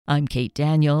I'm Kate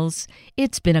Daniels.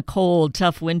 It's been a cold,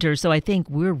 tough winter, so I think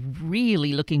we're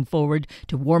really looking forward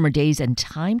to warmer days and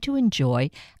time to enjoy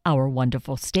our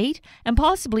wonderful state and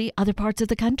possibly other parts of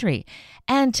the country.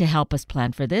 And to help us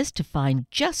plan for this, to find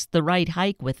just the right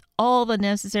hike with all the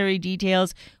necessary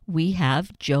details, we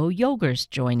have Joe Yogers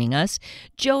joining us.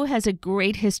 Joe has a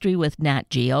great history with Nat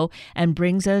Geo and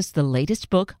brings us the latest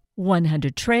book,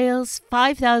 100 Trails,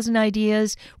 5,000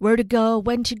 Ideas, Where to Go,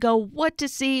 When to Go, What to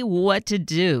See, What to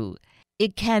Do.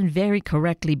 It can very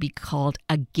correctly be called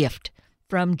a gift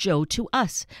from Joe to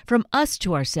us, from us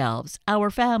to ourselves, our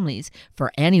families,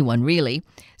 for anyone really.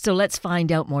 So let's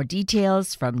find out more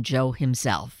details from Joe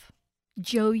himself.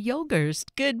 Joe Yogers,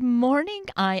 good morning.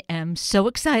 I am so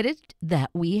excited that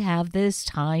we have this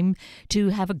time to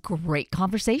have a great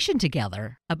conversation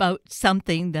together about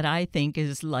something that I think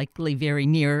is likely very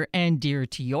near and dear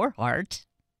to your heart.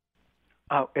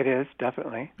 Oh, it is,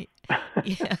 definitely.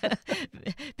 Yeah.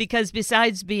 Because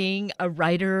besides being a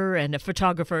writer and a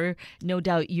photographer, no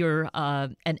doubt you're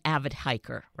an avid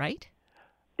hiker, right?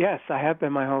 Yes, I have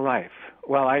been my whole life.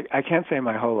 Well, I can't say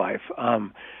my whole life.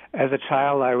 As a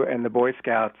child, in the Boy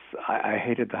Scouts, I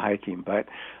hated the hiking, but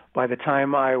by the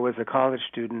time I was a college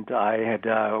student, I had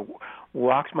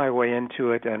walked my way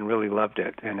into it and really loved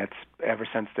it. And it's ever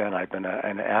since then I've been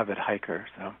an avid hiker.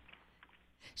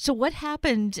 So what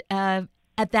happened at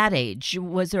that age?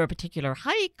 Was there a particular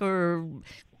hike, or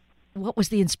what was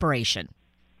the inspiration?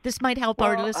 This might help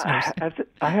our listeners.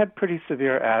 I had pretty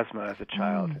severe asthma as a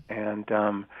child, and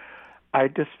I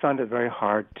just found it very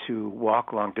hard to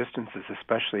walk long distances,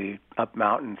 especially up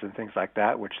mountains and things like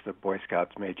that, which the Boy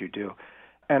Scouts made you do.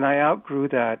 And I outgrew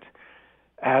that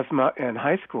asthma in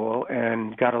high school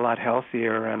and got a lot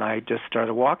healthier, and I just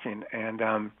started walking. And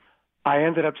I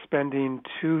ended up spending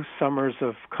 2 summers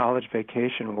of college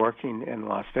vacation working in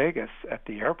Las Vegas at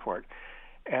the airport.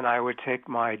 And I would take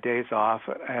my days off,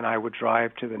 and I would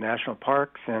drive to the national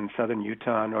parks in southern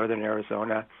Utah, northern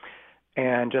Arizona,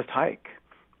 and just hike.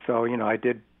 So, I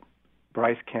did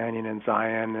Bryce Canyon and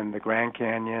Zion and the Grand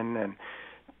Canyon and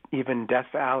even Death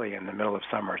Valley in the middle of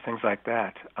summer, things like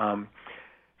that.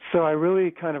 So I really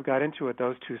kind of got into it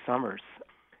those 2 summers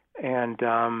and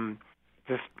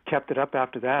just kept it up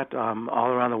after that all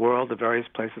around the world, the various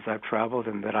places I've traveled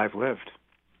and that I've lived.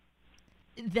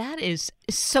 That is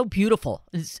so beautiful.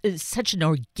 It's such an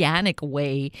organic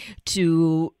way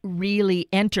to really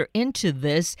enter into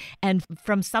this, and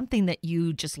from something that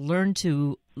you just learned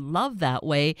to love that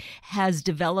way has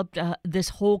developed this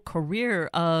whole career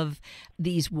of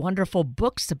these wonderful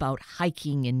books about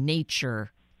hiking and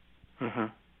nature. Mm-hmm.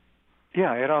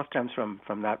 Yeah, it all stems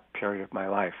from that period of my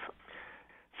life.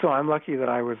 So I'm lucky that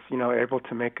I was, able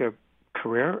to make a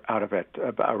career out of it,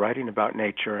 about writing about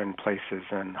nature and places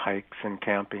and hikes and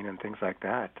camping and things like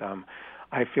that.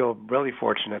 I feel really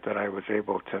fortunate that I was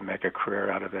able to make a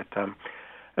career out of it,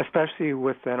 especially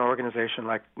with an organization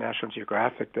like National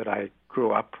Geographic that I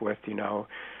grew up with,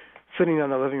 sitting on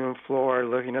the living room floor,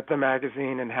 looking at the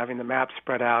magazine and having the map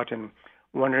spread out and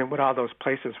wondering what all those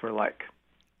places were like.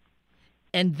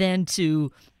 And then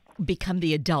to become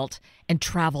the adult and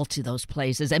travel to those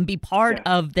places and be part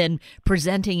of then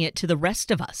presenting it to the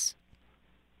rest of us.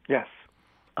 Yes.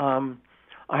 I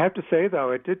have to say,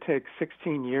 though, it did take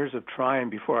 16 years of trying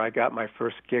before I got my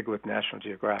first gig with National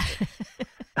Geographic.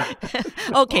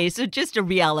 Okay, so just a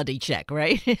reality check,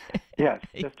 right? Yes,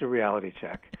 just a reality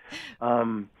check.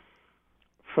 I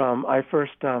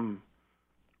first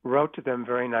wrote to them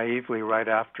very naively right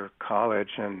after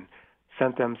college and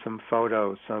sent them some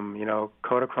photos, some,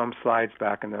 Kodachrome slides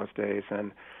back in those days,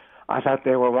 and I thought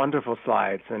they were wonderful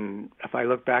slides, and if I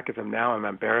look back at them now, I'm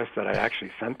embarrassed that I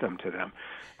actually sent them to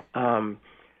them.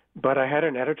 But I had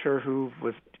an editor who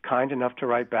was kind enough to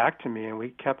write back to me, and we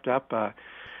kept up a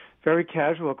very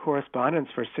casual correspondence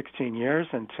for 16 years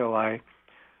until I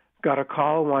got a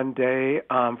call one day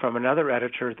from another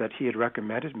editor that he had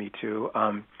recommended me to,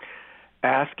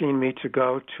 asking me to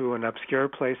go to an obscure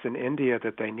place in India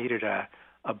that they needed a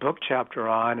book chapter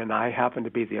on, and I happened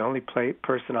to be the only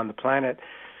person on the planet,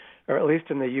 or at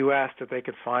least in the U.S., that they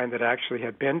could find that actually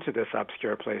had been to this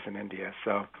obscure place in India.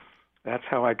 So that's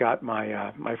how I got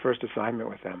my first assignment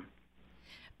with them.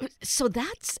 So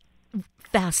that's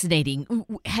fascinating.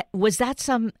 Was that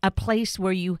a place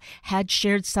where you had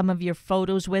shared some of your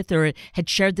photos with, or had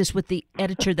shared this with the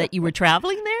editor that you were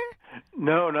traveling there?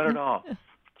 No, not at all.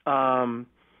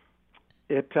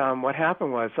 What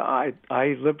happened was I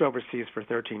lived overseas for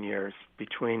 13 years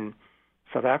between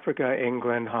South Africa,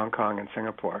 England, Hong Kong, and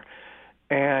Singapore.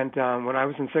 And when I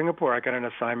was in Singapore, I got an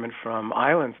assignment from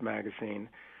Islands magazine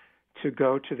to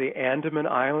go to the Andaman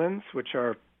Islands, which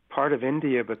are part of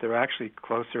India, but they're actually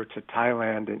closer to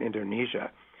Thailand and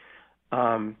Indonesia.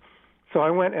 So I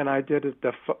went and I did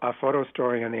a photo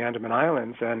story in the Andaman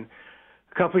Islands, and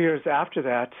a couple of years after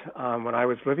that, when I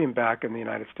was living back in the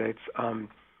United States,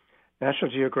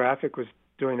 National Geographic was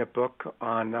doing a book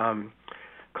on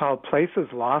called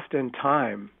Places Lost in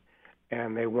Time,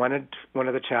 and they wanted one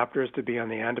of the chapters to be on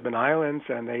the Andaman Islands,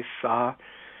 and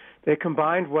they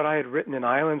combined what I had written in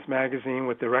Islands magazine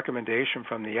with the recommendation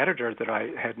from the editor that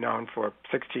I had known for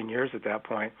 16 years at that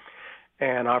point,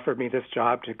 and offered me this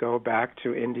job to go back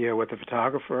to India with a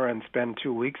photographer and spend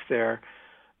 2 weeks there,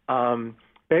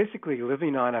 basically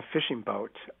living on a fishing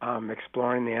boat,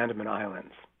 exploring the Andaman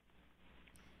Islands.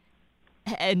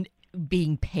 And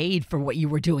being paid for what you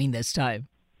were doing this time.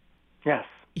 Yes.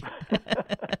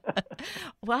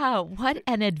 Wow, what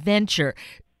an adventure.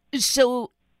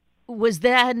 So was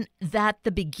then that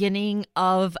the beginning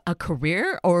of a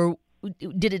career, or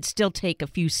did it still take a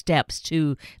few steps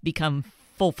to become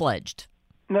full-fledged?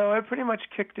 No, it pretty much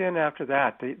kicked in after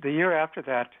that. The year after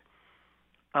that,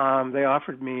 they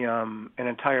offered me an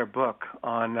entire book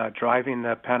on driving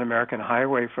the Pan American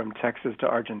Highway from Texas to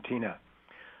Argentina.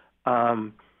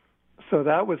 So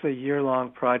that was a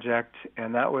year-long project,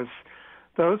 and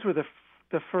those were the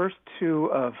first two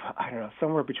of, I don't know,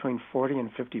 somewhere between 40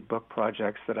 and 50 book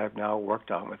projects that I've now worked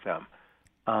on with them.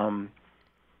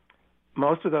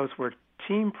 Most of those were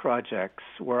team projects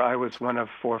where I was one of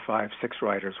 4, 5, 6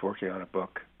 writers working on a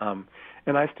book,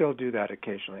 and I still do that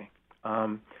occasionally.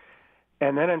 And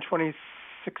then in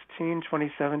 2016,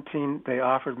 2017, they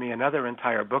offered me another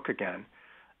entire book again,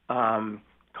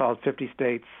 called 50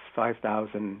 States,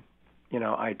 5,000,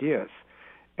 ideas.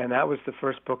 And that was the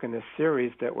first book in this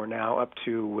series that we're now up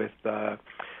to with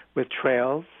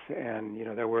trails, and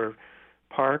there were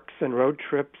parks and road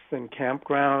trips and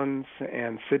campgrounds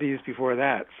and cities before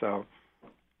that. So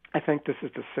I think this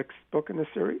is the 6th book in the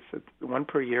series. It's one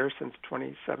per year since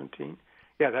 2017.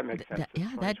 Yeah, that makes sense.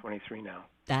 It's 2023 now.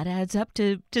 That adds up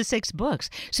to 6 books.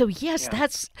 So yes, Yeah.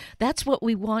 that's what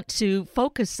we want to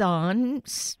focus on.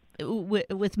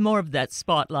 With more of that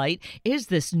spotlight is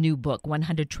this new book,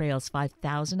 100 Trails,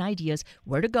 5,000 Ideas,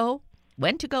 Where to Go,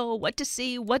 When to Go, What to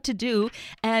See, What to Do.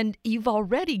 And you've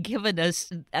already given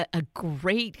us a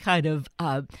great kind of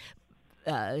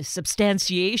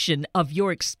substantiation of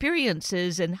your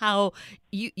experiences and how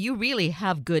you really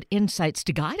have good insights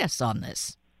to guide us on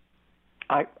this.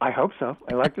 I hope so.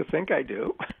 I like to think I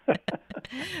do.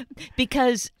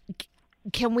 Because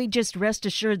can we just rest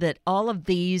assured that all of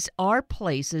these are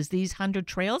places, these 100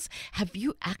 trails? Have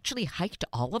you actually hiked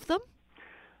all of them?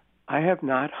 I have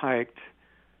not hiked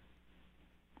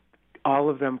all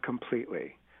of them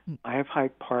completely. I have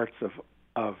hiked parts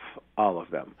of all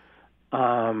of them.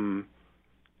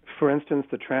 For instance,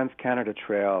 the Trans-Canada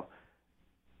Trail,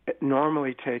 it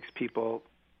normally takes people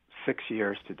 6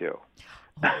 years to do.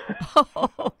 Oh,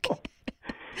 okay.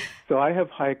 So I have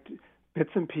hiked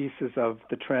bits and pieces of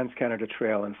the Trans-Canada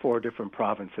Trail in 4 different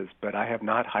provinces, but I have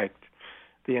not hiked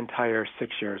the entire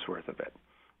 6 years worth of it.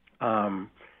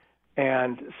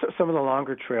 And so some of the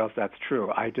longer trails, that's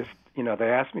true. I just, they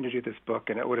asked me to do this book,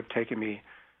 and it would have taken me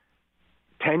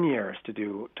 10 years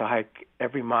to hike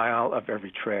every mile of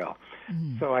every trail.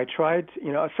 Mm. So I tried,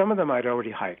 some of them I'd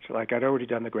already hiked. Like I'd already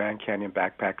done the Grand Canyon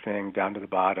backpack thing, down to the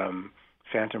bottom,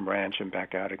 Phantom Ranch, and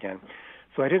back out again.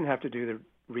 So I didn't have to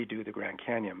redo the Grand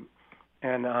Canyon.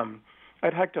 And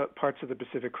I'd hiked up parts of the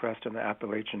Pacific Crest and the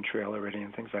Appalachian Trail already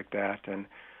and things like that. And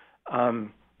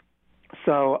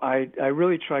so I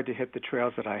really tried to hit the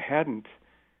trails that I hadn't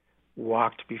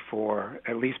walked before,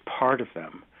 at least part of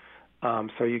them.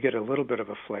 So you get a little bit of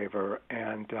a flavor,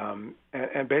 and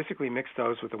basically mix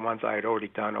those with the ones I had already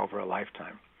done over a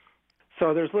lifetime.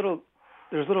 So there's little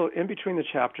in between the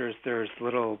chapters. There's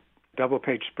little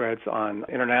double-page spreads on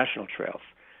international trails.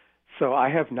 So I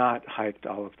have not hiked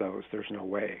all of those. There's no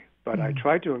way. But I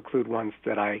tried to include ones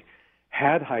that I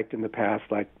had hiked in the past,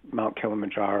 like Mount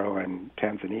Kilimanjaro and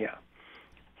Tanzania.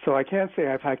 So I can't say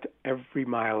I've hiked every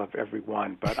mile of every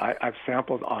one, but I've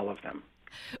sampled all of them.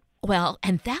 Well,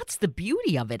 and that's the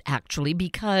beauty of it, actually,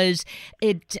 because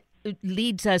it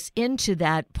leads us into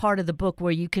that part of the book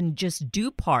where you can just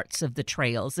do parts of the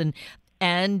trails.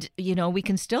 And we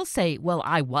can still say, well,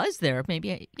 I was there.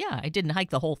 Maybe, I didn't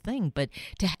hike the whole thing, but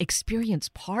to experience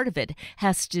part of it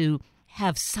has to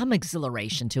have some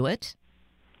exhilaration to it.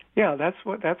 Yeah, that's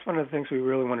one of the things we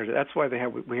really wanted to do. That's why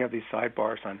we have these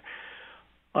sidebars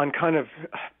on kind of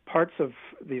parts of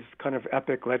these kind of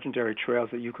epic, legendary trails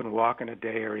that you can walk in a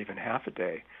day or even half a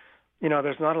day.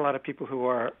 There's not a lot of people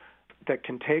that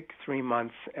can take 3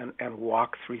 months and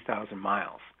walk 3,000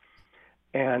 miles.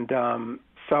 And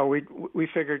so we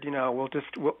figured,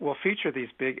 we'll feature these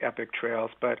big epic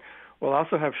trails, but we'll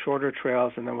also have shorter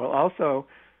trails, and then we'll also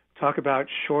talk about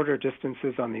shorter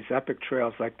distances on these epic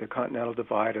trails like the Continental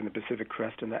Divide and the Pacific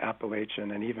Crest and the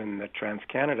Appalachian and even the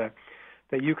Trans-Canada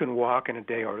that you can walk in a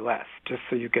day or less, just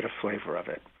so you get a flavor of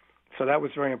it. So that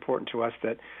was very important to us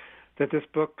that this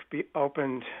book be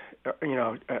opened,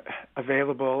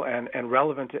 available and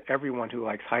relevant to everyone who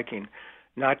likes hiking,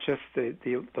 not just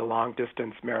the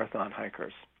long-distance marathon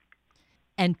hikers.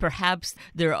 And perhaps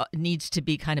there needs to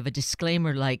be kind of a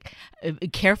disclaimer like,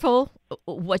 careful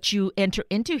what you enter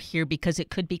into here because it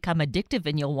could become addictive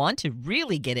and you'll want to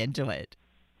really get into it.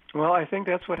 Well, I think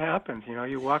that's what happens.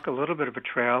 You walk a little bit of a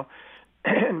trail,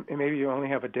 and maybe you only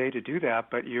have a day to do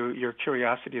that, but your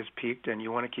curiosity is piqued and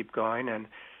you want to keep going. And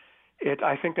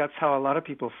I think that's how a lot of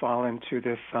people fall into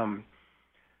this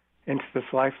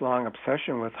lifelong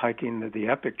obsession with hiking the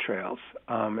epic trails,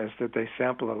 is that they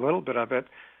sample a little bit of it,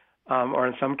 or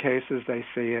in some cases they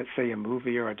say a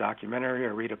movie or a documentary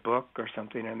or read a book or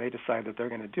something, and they decide that they're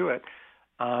going to do it.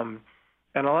 And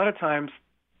a lot of times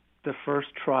the first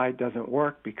try doesn't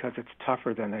work because it's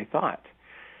tougher than they thought.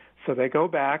 So they go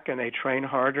back and they train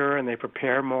harder and they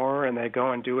prepare more and they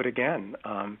go and do it again.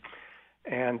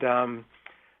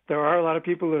 There are a lot of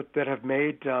people that have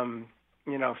made,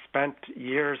 spent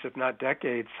years, if not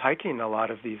decades, hiking a lot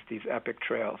of these epic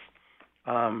trails.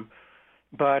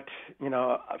 But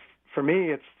for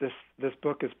me, it's this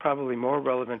book is probably more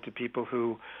relevant to people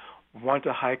who want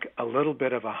to hike a little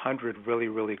bit of 100 really,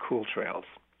 really cool trails.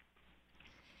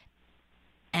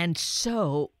 And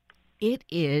so it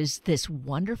is this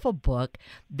wonderful book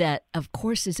that, of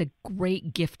course, is a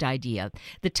great gift idea.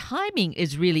 The timing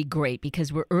is really great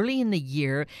because we're early in the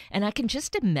year, and I can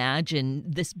just imagine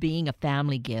this being a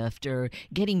family gift or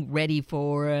getting ready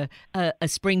for a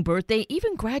spring birthday,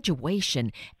 even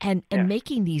graduation, and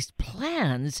making these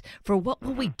plans for what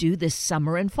will we do this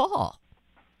summer and fall.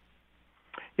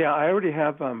 Yeah, I already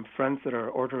have friends that are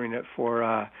ordering it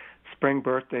for spring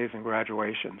birthdays and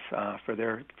graduations for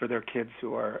their kids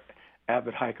who are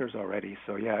avid hikers already.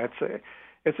 So yeah,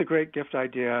 it's a great gift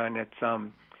idea, and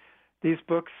it's these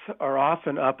books are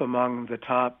often up among the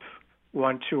top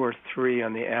 1, 2, or 3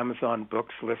 on the Amazon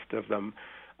Books list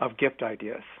of gift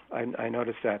ideas. I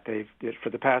noticed that for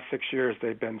the past 6 years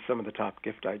they've been some of the top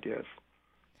gift ideas.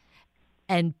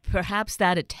 And perhaps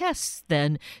that attests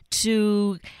then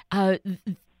to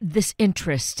this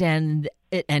interest and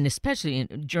especially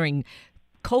during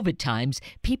COVID times,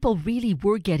 people really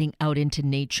were getting out into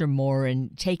nature more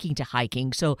and taking to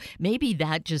hiking. So maybe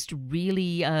that just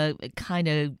really kind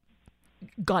of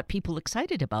got people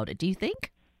excited about it. Do you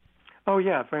think? Oh,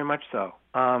 yeah, very much so.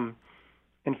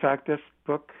 In fact, this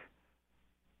book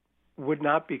would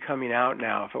not be coming out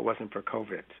now if it wasn't for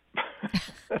COVID.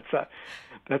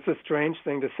 That's a strange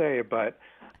thing to say, but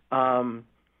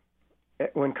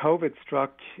when COVID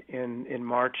struck in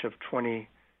March of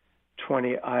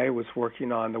 2020, I was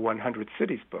working on the 100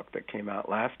 Cities book that came out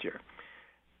last year.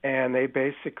 And they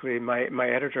basically, my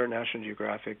editor at National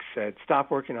Geographic said, stop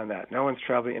working on that. No one's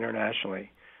traveling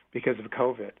internationally because of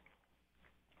COVID.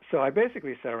 So I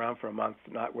basically sat around for a month,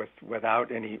 not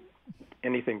without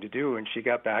anything to do. And she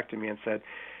got back to me and said,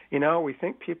 we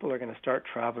think people are going to start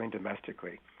traveling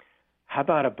domestically. How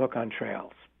about a book on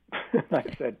trails? I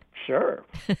said, sure,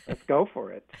 let's go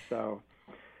for it. So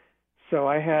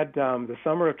I had the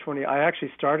summer of I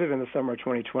actually started in the summer of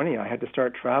 2020. I had to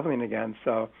start traveling again.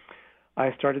 So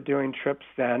I started doing trips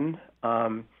then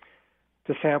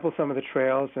to sample some of the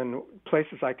trails and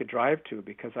places I could drive to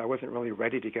because I wasn't really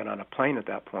ready to get on a plane at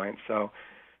that point. So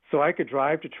I could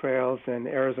drive to trails in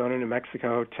Arizona, New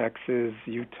Mexico, Texas,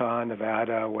 Utah,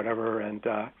 Nevada, whatever. And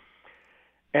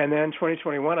then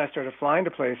 2021, I started flying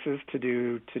to places to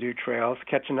do trails,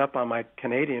 catching up on my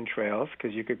Canadian trails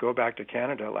because you could go back to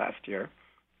Canada last year.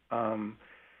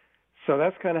 So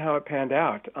that's kind of how it panned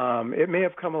out. It may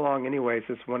have come along anyways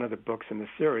as one of the books in the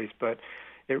series, but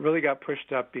it really got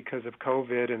pushed up because of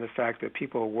COVID and the fact that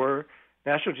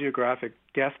National Geographic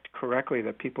guessed correctly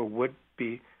that people would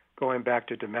be going back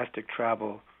to domestic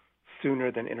travel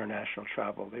sooner than international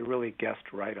travel. They really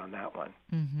guessed right on that one.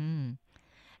 Mm-hmm.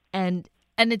 And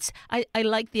it's I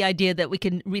like the idea that we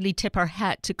can really tip our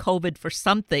hat to COVID for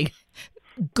something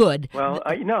good. Well,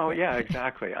 yeah,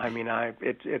 exactly. I mean,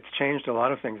 it's changed a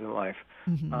lot of things in life.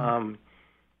 Mm-hmm.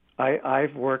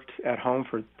 I've worked at home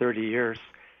for 30 years,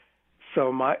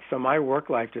 so my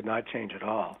work life did not change at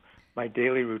all. My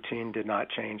daily routine did not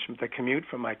change. The commute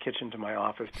from my kitchen to my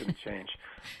office didn't change.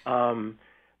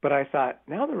 But I thought,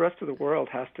 now the rest of the world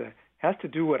has to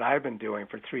do what I've been doing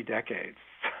for 3 decades.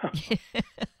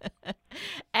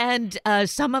 And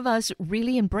some of us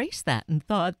really embraced that and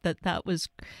thought that that was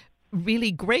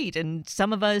really great. And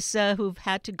some of us who've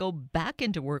had to go back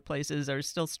into workplaces are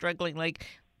still struggling, like,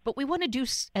 but we want to do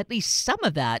at least some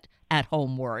of that at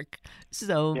home work.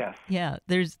 So Yes. yeah,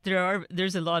 there's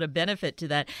a lot of benefit to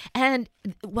that. And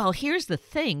well, here's the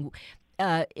thing.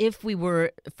 If we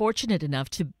were fortunate enough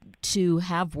to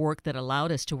have work that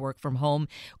allowed us to work from home,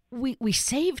 we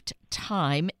saved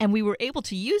time, and we were able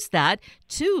to use that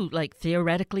to, like,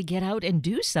 theoretically get out and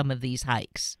do some of these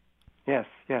hikes. Yes,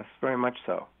 very much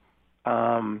so.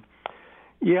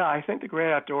 Yeah, I think the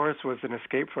great outdoors was an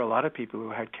escape for a lot of people who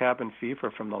had cabin fever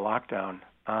from the lockdown.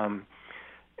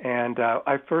 And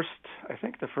I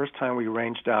think the first time we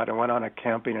ranged out and went on a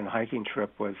camping and hiking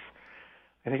trip was,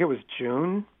 I think it was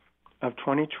June of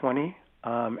 2020.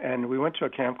 And we went to a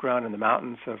campground in the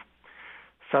mountains of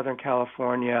Southern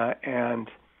California, and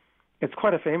it's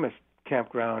quite a famous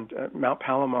campground, Mount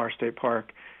Palomar State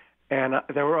Park. And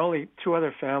there were only 2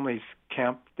 other families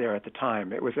camped there at the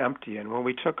time. It was empty. And when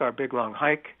we took our big, long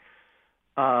hike,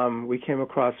 we came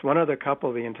across one other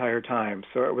couple the entire time.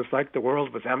 So it was like the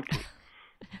world was empty.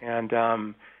 And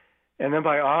then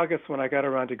by August, when I got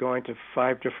around to going to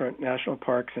 5 different national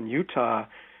parks in Utah,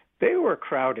 they were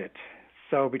crowded.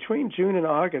 So between June and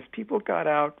August, people got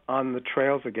out on the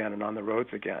trails again and on the roads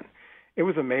again. It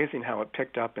was amazing how it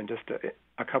picked up in just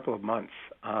a couple of months.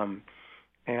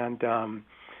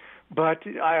 But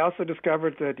I also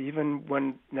discovered that even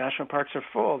when national parks are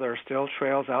full, there are still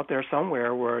trails out there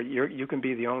somewhere where you can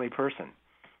be the only person,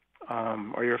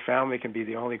 or your family can be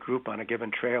the only group on a given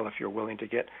trail if you're willing to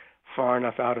get far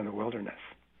enough out in the wilderness.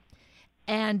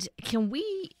 And can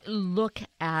we look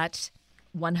at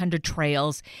 100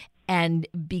 trails and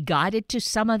be guided to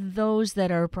some of those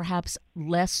that are perhaps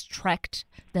less trekked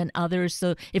than others?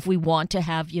 So if we want to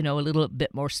have, a little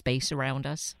bit more space around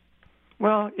us?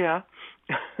 Well, yeah.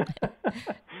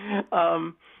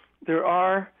 There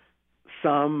are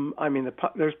some,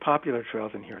 there's popular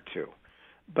trails in here too,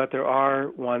 but there are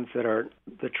ones that are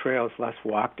the trails less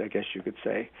walked, I guess you could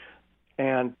say.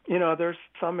 And, there's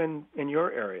some in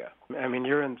your area.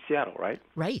 You're in Seattle, right?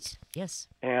 Right, yes.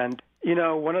 And,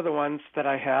 one of the ones that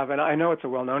I have, and I know it's a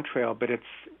well-known trail, but it's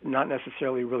not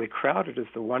necessarily really crowded, is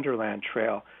the Wonderland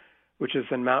Trail, which is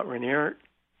in Mount Rainier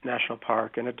National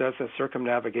Park, and it does a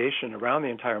circumnavigation around the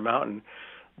entire mountain,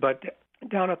 but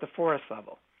down at the forest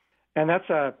level. And that's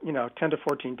a 10 to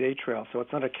 14 day trail, so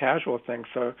it's not a casual thing.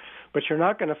 But you're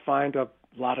not going to find a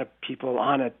lot of people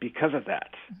on it because of that.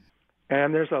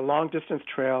 And there's a long distance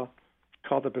trail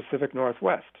called the Pacific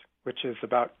Northwest, which is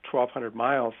about 1,200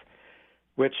 miles,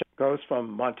 which goes from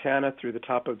Montana through the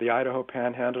top of the Idaho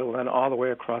Panhandle and all the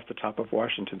way across the top of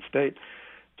Washington State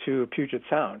to Puget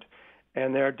Sound.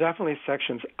 And there are definitely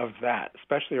sections of that,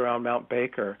 especially around Mount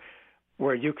Baker,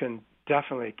 where you can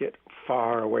definitely get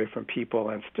far away from people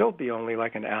and still be only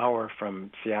like an hour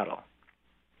from Seattle.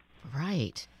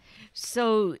 Right.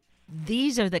 So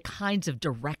these are the kinds of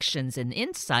directions and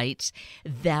insights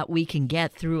that we can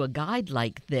get through a guide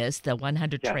like this, the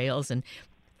 100 Trails and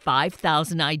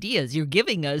 5,000 Ideas. You're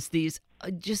giving us these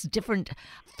just different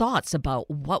thoughts about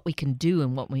what we can do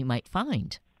and what we might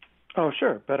find. Oh,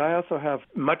 sure. But I also have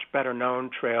much better known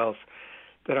trails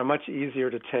that are much easier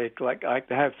to take. Like I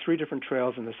have 3 different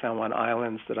trails in the San Juan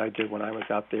Islands that I did when I was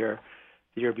out there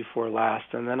the year before last.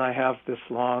 And then I have this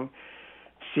long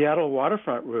Seattle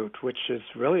waterfront route, which is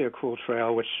really a cool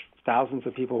trail, which thousands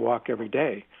of people walk every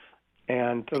day.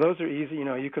 And so those are easy.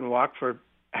 You can walk for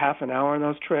half an hour on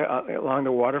those along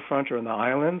the waterfront or in the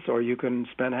islands, or you can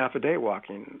spend half a day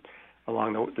walking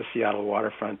along the Seattle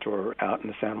waterfront or out in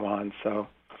the San Juan. So.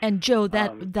 And Joe,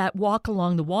 that walk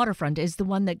along the waterfront is the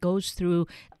one that goes through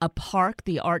a park,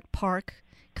 the art park,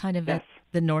 kind of at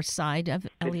the north side of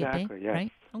Elliott Bay, yes.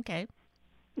 Right? Okay.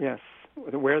 Yes,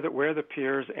 where the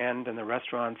piers end and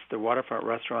the waterfront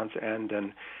restaurants end,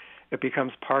 and it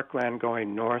becomes parkland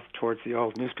going north towards the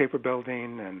old newspaper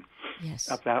building and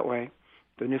up that way.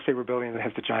 The newspaper building that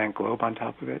has the giant globe on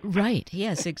top of it. Right.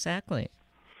 Yes, exactly.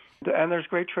 And there's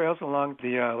great trails along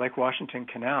the Lake Washington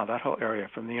Canal, that whole area,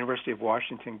 from the University of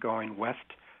Washington going west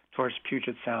towards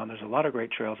Puget Sound. There's a lot of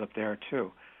great trails up there,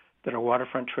 too, that are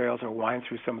waterfront trails or wind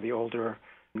through some of the older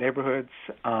neighborhoods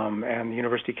and the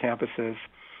university campuses.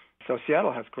 So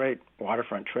Seattle has great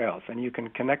waterfront trails, and you can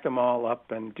connect them all up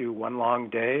and do one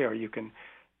long day, or you can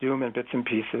do them in bits and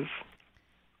pieces.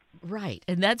 Right.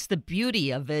 And that's the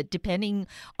beauty of it, depending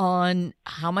on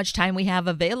how much time we have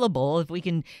available. If we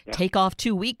can take off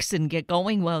 2 weeks and get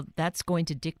going, well, that's going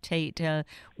to dictate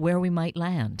where we might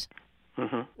land.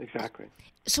 Mm-hmm, exactly.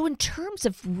 So in terms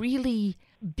of really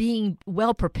being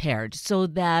well prepared so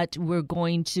that we're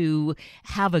going to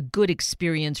have a good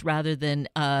experience rather than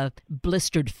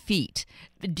blistered feet.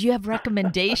 Do you have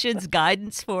recommendations,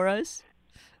 guidance for us?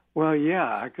 Well,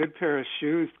 yeah, a good pair of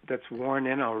shoes that's worn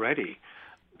in already.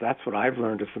 That's what I've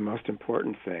learned is the most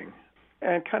important thing.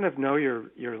 And kind of know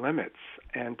your limits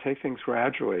and take things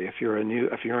gradually. If you're a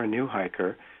new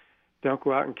hiker, don't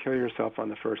go out and kill yourself on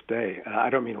the first day. I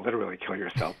don't mean literally kill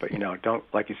yourself, but don't,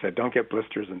 like you said, don't get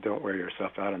blisters and don't wear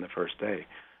yourself out on the first day.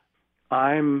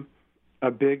 I'm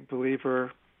a big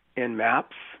believer in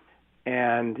maps,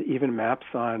 and even maps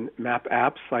on map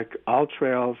apps like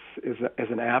AllTrails is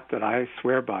an app that I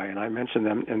swear by, and I mention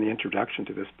them in the introduction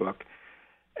to this book.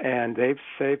 And they've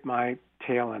saved my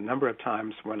tail a number of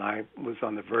times when I was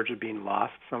on the verge of being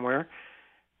lost somewhere.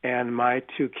 And my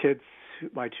two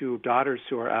daughters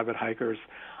who are avid hikers,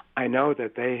 I know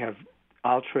that they have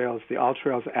AllTrails, the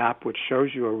AllTrails app, which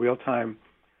shows you a real-time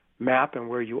map and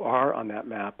where you are on that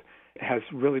map, has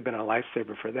really been a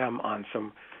lifesaver for them on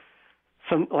some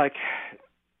like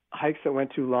hikes that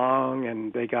went too long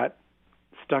and they got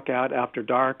stuck out after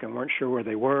dark and weren't sure where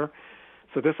they were.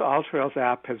 So this AllTrails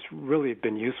app has really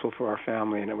been useful for our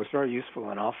family, and it was very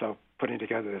useful in also putting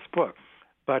together this book.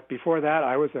 But before that,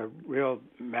 I was a real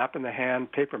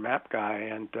map-in-the-hand paper map guy,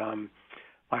 and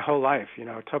my whole life,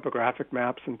 topographic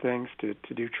maps and things to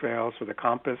do trails with a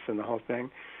compass and the whole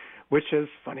thing, which is,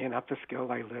 funny enough, the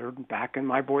skill I learned back in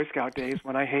my Boy Scout days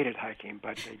when I hated hiking,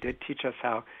 but they did teach us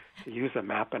how to use a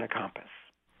map and a compass.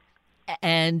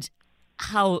 And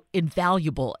how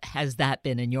invaluable has that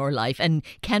been in your life and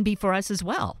can be for us as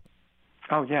well?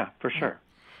 Oh, yeah, for sure.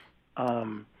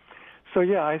 So,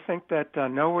 yeah, I think that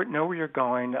know where you're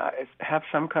going, have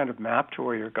some kind of map to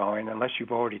where you're going, unless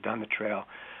you've already done the trail.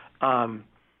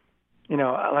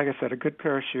 Like I said, a good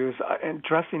pair of shoes. And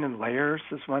dressing in layers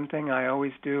is one thing I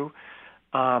always do.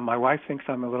 My wife thinks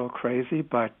I'm a little crazy,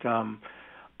 but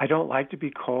I don't like to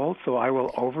be cold, so I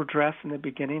will overdress in the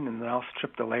beginning, and then I'll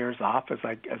strip the layers off as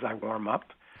I warm up.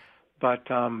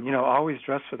 But always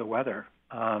dress for the weather,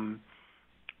 and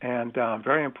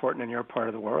very important in your part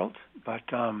of the world. But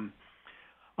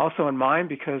also in mine,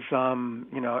 because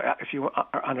if you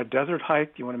are on a desert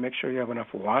hike, you want to make sure you have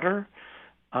enough water.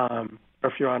 Or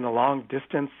if you're on a long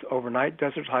distance overnight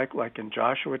desert hike, like in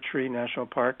Joshua Tree National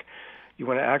Park, you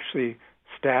want to actually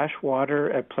stash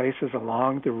water at places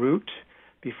along the route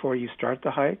before you start the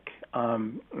hike.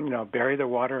 Bury the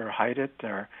water or hide it,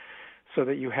 or so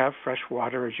that you have fresh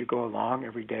water as you go along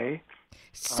every day.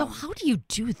 So how do you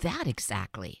do that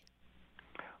exactly?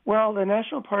 Well, the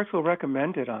national parks will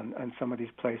recommend it on some of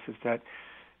these places that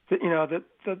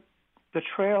the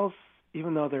trails,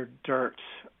 even though they're dirt,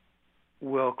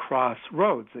 will cross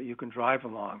roads that you can drive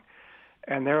along.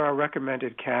 And there are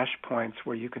recommended cache points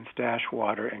where you can stash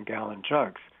water in gallon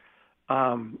jugs.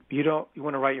 You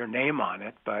want to write your name on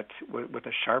it, but with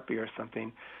a Sharpie or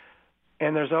something.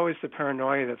 And there's always the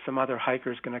paranoia that some other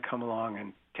hiker is going to come along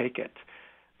and take it.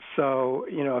 So,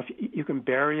 if you can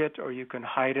bury it or you can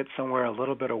hide it somewhere a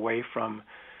little bit away from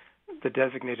the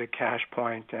designated cache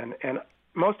point. And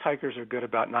most hikers are good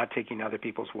about not taking other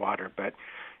people's water. But,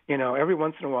 every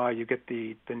once in a while you get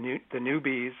the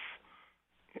newbies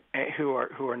who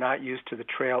are not used to the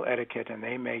trail etiquette, and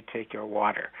they may take your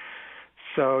water.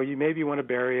 So you maybe want to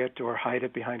bury it or hide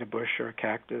it behind a bush or a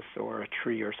cactus or a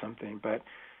tree or something,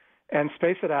 and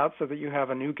space it out so that you have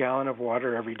a new gallon of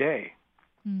water every day,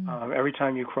 every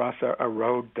time you cross a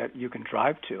road that you can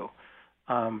drive to.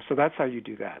 So that's how you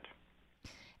do that.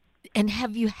 And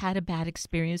have you had a bad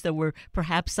experience that where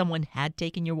perhaps someone had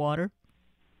taken your water?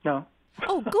 No.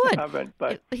 Oh, good. I haven't,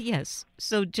 but yes.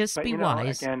 So just but, be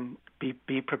wise. Again,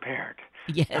 be prepared.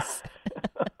 Yes.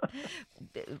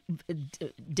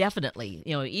 Definitely.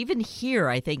 Even here,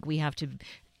 I think we have to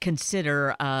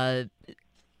consider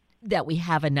that we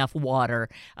have enough water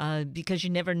because you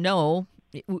never know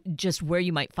just where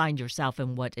you might find yourself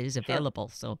and what is available.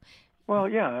 So, well,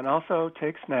 yeah, and also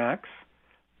take snacks.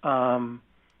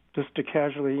 Just to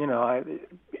casually,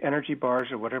 energy bars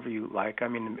or whatever you like. I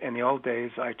mean, in the old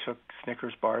days, I took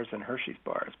Snickers bars and Hershey's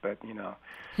bars, but,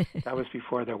 that was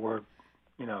before there were,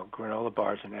 granola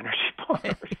bars and energy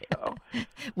bars. So,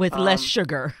 with less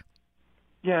sugar.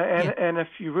 Yeah, and if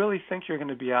you really think you're going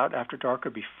to be out after dark or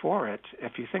before it,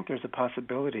 if you think there's a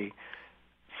possibility,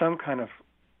 some kind of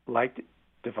light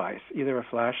device, either a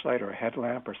flashlight or a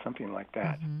headlamp or something like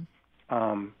that.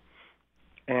 Mm-hmm.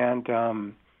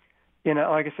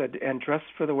 Like I said, and dress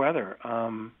for the weather.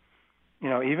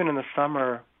 Even in the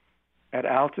summer at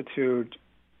altitude,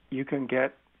 you can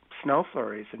get snow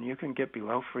flurries and you can get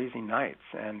below freezing nights.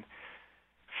 And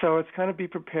so it's kind of be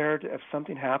prepared if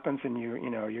something happens and you're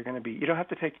going to be, you don't have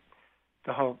to take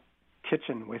the whole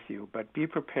kitchen with you, but be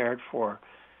prepared for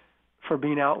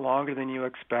being out longer than you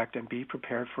expect, and be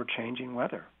prepared for changing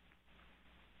weather.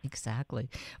 Exactly.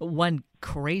 One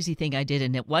crazy thing I did,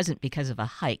 and it wasn't because of a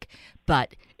hike,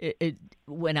 but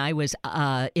when I was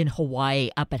in Hawaii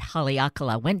up at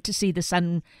Haleakala, went to see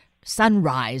the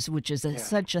sunrise, which is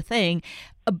such a thing.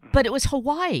 But it was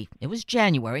Hawaii. It was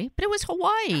January, but it was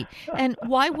Hawaii. And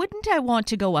why wouldn't I want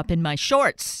to go up in my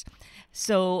shorts?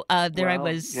 So I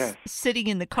was sitting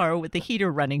in the car with the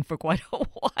heater running for quite a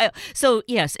while. So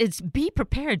yes, it's be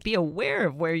prepared, be aware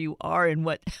of where you are and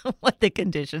what the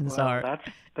conditions are.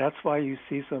 That's why you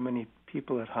see so many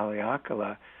people at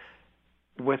Haleakala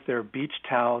with their beach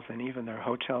towels and even their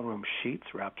hotel room sheets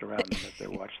wrapped around them as they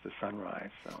watch the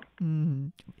sunrise. So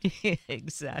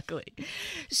exactly.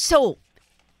 So,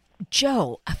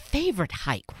 Joe, a favorite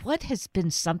hike. What has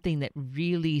been something that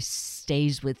really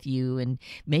stays with you and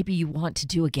maybe you want to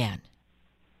do again?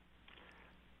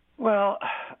 Well,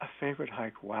 a favorite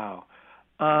hike, wow.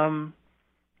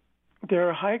 There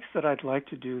are hikes that I'd like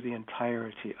to do the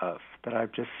entirety of that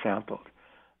I've just sampled.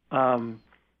 And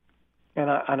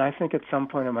I think at some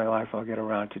point in my life I'll get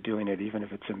around to doing it, even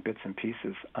if it's in bits and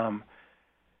pieces.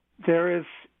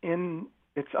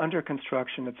 It's under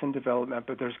construction, it's in development,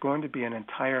 but there's going to be an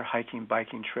entire hiking,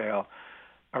 biking trail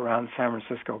around San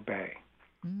Francisco Bay.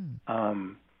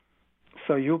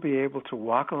 So you'll be able to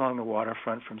walk along the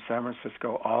waterfront from San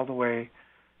Francisco all the way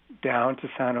down to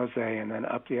San Jose, and then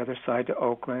up the other side to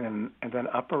Oakland, and then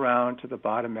up around to the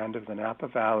bottom end of the Napa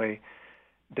Valley,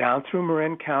 down through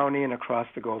Marin County and across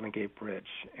the Golden Gate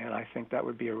Bridge. And I think that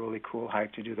would be a really cool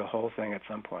hike to do the whole thing at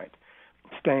some point.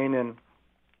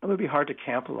 It would be hard to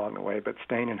camp along the way, but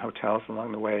staying in hotels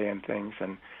along the way and things,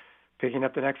 and picking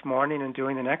up the next morning and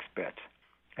doing the next bit.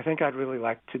 I think I'd really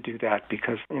like to do that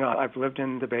because, I've lived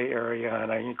in the Bay Area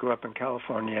and I grew up in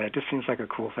California, and it just seems like a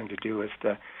cool thing to do is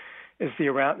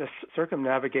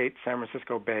circumnavigate San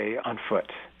Francisco Bay on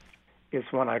foot is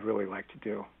one I'd really like to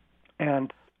do.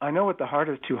 And I know what the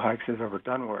hardest two hikes I've ever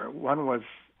done were. One was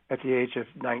at the age of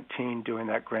 19 doing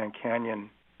that Grand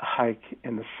Canyon hike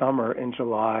in the summer in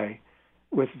July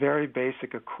with very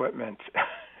basic equipment.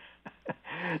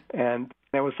 And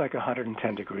it was like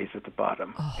 110 degrees at the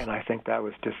bottom. Oh. And I think that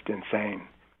was just insane.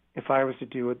 If I was to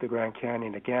do the Grand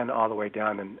Canyon again all the way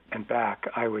down and back,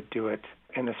 I would do it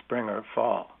in the spring or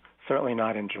fall, certainly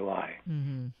not in July.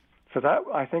 Mm-hmm. So that,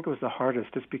 I think, was the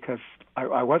hardest just because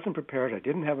I wasn't prepared. I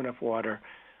didn't have enough water.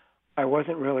 I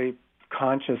wasn't really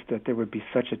conscious that there would be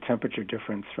such a temperature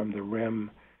difference from the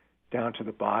rim down to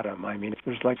the bottom. I mean,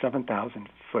 there's like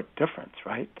 7,000-foot difference,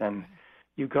 right? And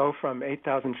you go from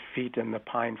 8,000 feet in the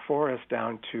pine forest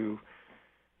down to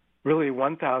really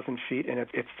 1,000 feet, and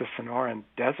it's the Sonoran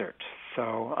Desert.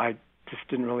 So I just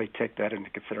didn't really take that into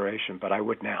consideration, but I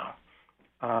would now.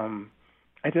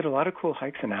 I did a lot of cool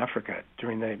hikes in Africa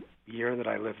during the year that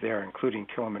I lived there, including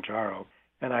Kilimanjaro,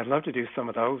 and I'd love to do some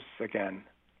of those again.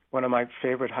 One of my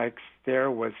favorite hikes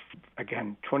there was,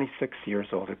 again, 26 years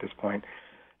old at this point,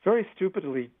 very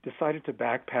stupidly decided to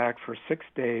backpack for 6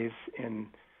 days in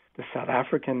the South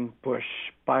African bush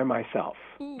by myself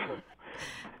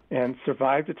and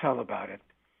survived to tell about it.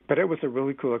 But it was a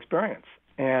really cool experience.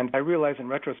 And I realize in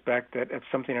retrospect that if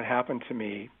something had happened to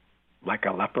me, like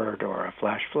a leopard or a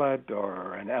flash flood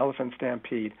or an elephant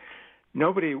stampede,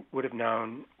 nobody would have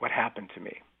known what happened to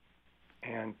me.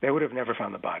 And they would have never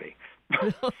found the body.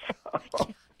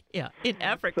 Yeah, in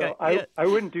Africa. So I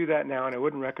wouldn't do that now, and I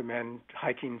wouldn't recommend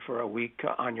hiking for a week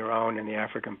on your own in the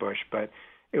African bush, but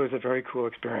it was a very cool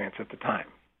experience at the time.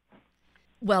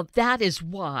 Well, that is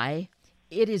why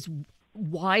it is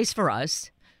wise for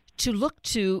us to look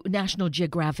to National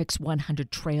Geographic's 100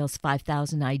 Trails,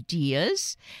 5,000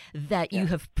 Ideas that you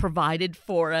have provided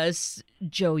for us,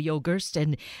 Joe Yogerst,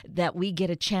 and that we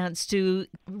get a chance to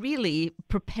really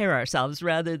prepare ourselves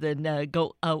rather than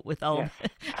go out with all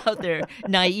out there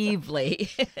naively.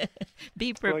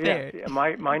 Be prepared.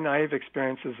 Well, my naive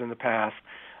experiences in the past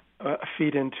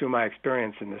feed into my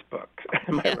experience in this book,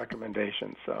 my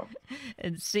recommendations. So,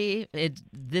 and see,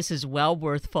 this is well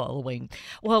worth following.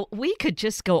 Well, we could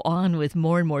just go on with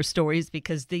more and more stories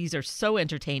because these are so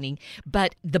entertaining,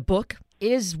 but the book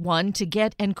is one to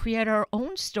get and create our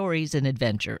own stories and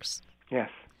adventures.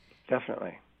 Yes,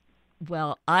 definitely.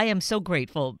 Well, I am so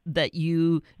grateful that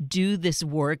you do this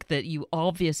work that you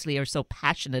obviously are so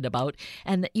passionate about,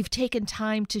 and that you've taken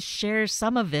time to share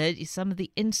some of it, some of the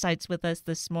insights with us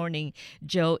this morning.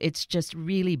 Joe, it's just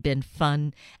really been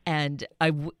fun, and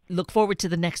I look forward to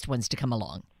the next ones to come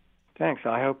along. Thanks.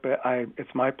 I hope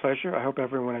it's my pleasure. I hope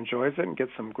everyone enjoys it and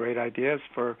gets some great ideas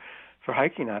for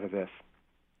hiking out of this.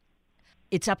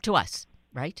 It's up to us,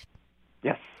 right?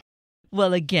 Yes.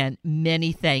 Well, again,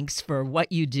 many thanks for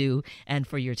what you do and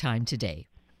for your time today.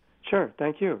 Sure.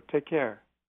 Thank you. Take care.